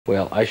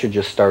Well, I should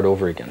just start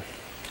over again.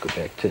 Go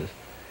back to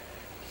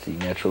the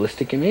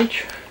naturalistic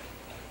image.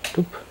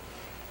 Boop.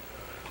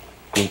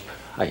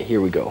 Boop. Here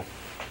we go.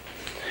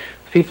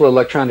 People at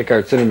Electronic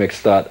Arts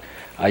Intermix thought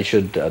I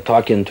should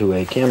talk into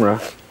a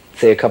camera,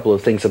 say a couple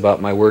of things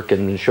about my work,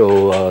 and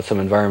show some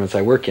environments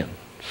I work in.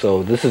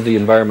 So this is the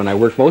environment I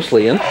work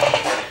mostly in.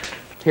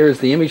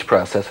 Here's the image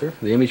processor.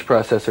 The image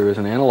processor is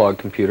an analog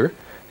computer,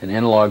 an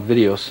analog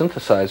video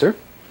synthesizer,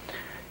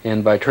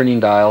 and by turning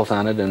dials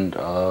on it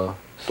and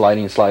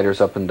sliding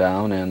sliders up and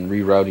down and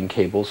rerouting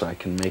cables, I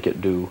can make it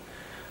do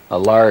a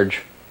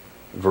large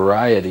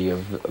variety of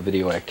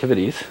video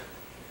activities.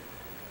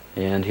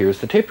 And here's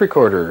the tape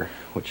recorder,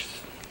 which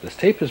this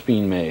tape is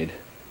being made.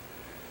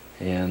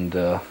 And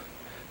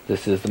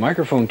this is the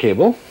microphone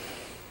cable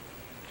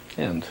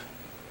and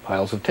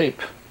piles of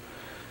tape.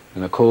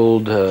 And a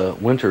cold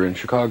winter in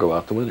Chicago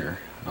out the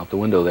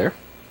window there.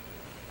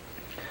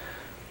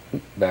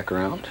 Back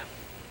around.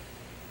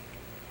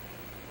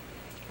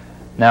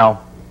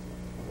 Now,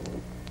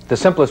 the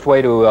simplest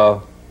way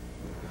to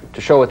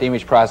show what the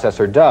image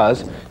processor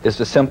does is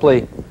to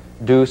simply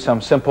do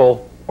some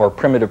simple or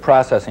primitive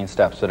processing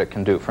steps that it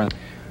can do.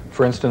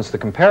 For instance, the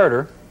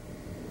comparator,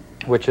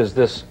 which is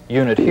this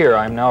unit here,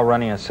 I'm now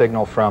running a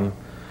signal from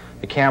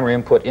the camera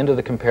input into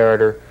the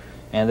comparator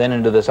and then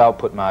into this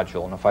output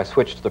module. And if I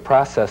switch to the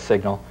process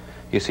signal,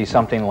 you see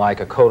something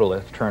like a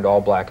codolith turned all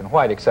black and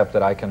white, except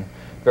that I can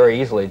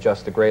very easily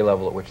adjust the gray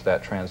level at which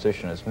that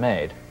transition is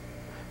made.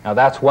 Now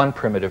that's one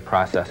primitive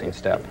processing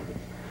step.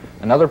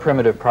 Another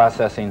primitive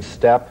processing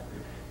step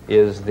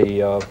is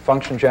the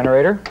function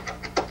generator,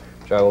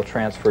 which I will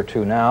transfer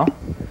to now.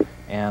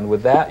 And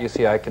with that, you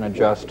see I can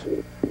adjust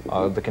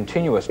the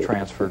continuous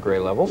transfer gray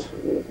levels.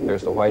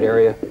 There's the white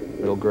area,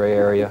 middle gray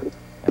area,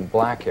 and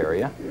black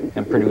area,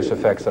 and produce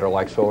effects that are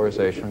like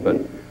solarization,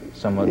 but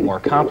somewhat more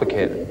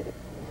complicated.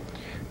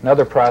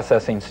 Another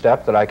processing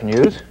step that I can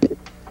use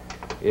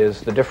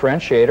is the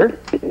differentiator,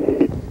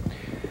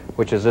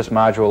 which is this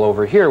module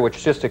over here,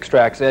 which just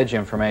extracts edge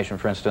information.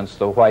 For instance,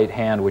 the white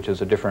hand, which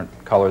is a different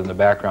color than the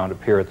background,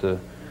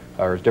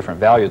 or a different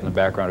value than the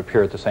background,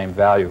 appear at the same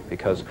value,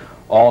 because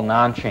all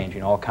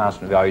non-changing, all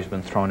constant values have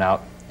been thrown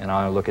out, and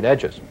I look at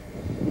edges.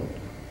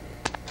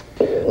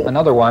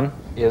 Another one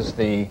is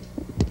the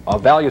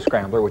value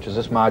scrambler, which is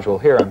this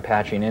module here. I'm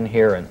patching in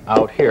here and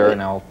out here,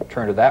 and I'll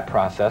turn to that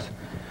process.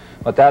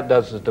 What that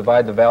does is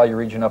divide the value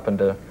region up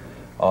into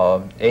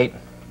 8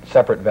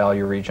 separate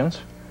value regions,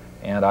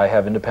 and I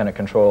have independent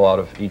control out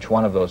of each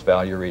one of those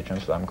value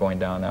regions. So I'm going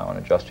down now and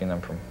adjusting them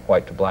from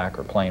white to black,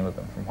 or playing with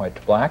them from white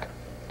to black.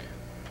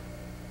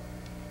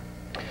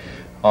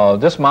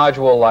 This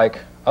module, like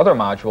other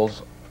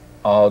modules,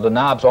 the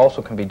knobs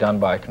also can be done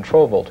by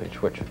control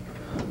voltage, which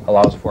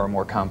allows for a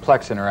more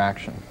complex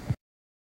interaction.